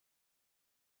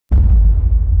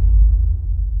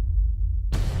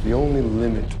The only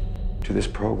limit to this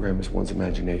program is one's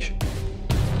imagination.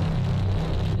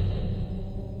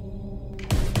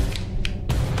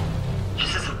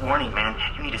 Just as a warning, man,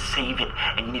 you need to save it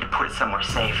and you need to put it somewhere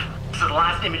safe. This is the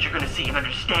last image you're gonna see, and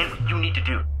understand what you need to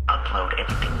do. Upload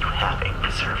everything you have and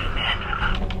preserve it, man.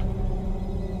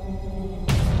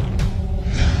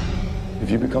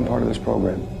 If you become part of this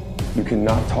program, you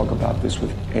cannot talk about this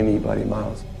with anybody,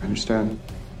 Miles. I understand.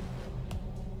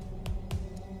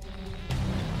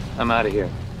 I'm out of here.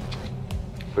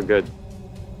 For good.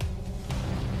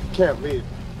 Can't leave.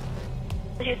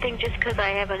 Do you think just because I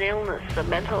have an illness, a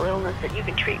mental illness, that you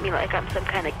can treat me like I'm some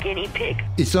kind of guinea pig?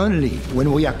 It's only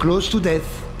when we are close to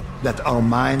death that our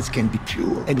minds can be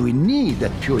pure. And we need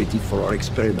that purity for our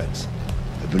experiments.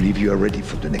 I believe you are ready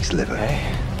for the next level.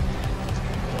 Hey.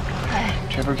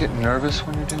 Do you ever get nervous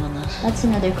when you're doing this? That's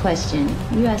another question.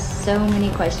 You ask so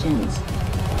many questions.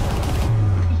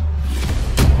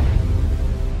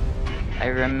 I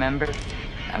remember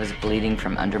I was bleeding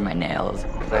from under my nails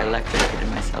because I electrocuted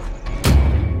myself.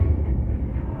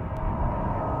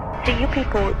 So you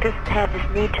people just have this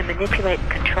need to manipulate and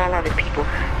control other people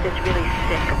that's really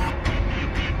sick.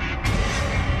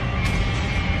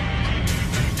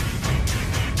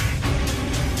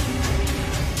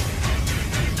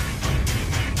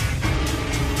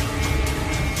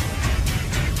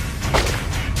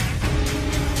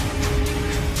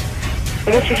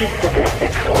 I guess you're just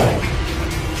sadistic.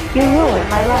 You ruined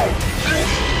my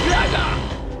life.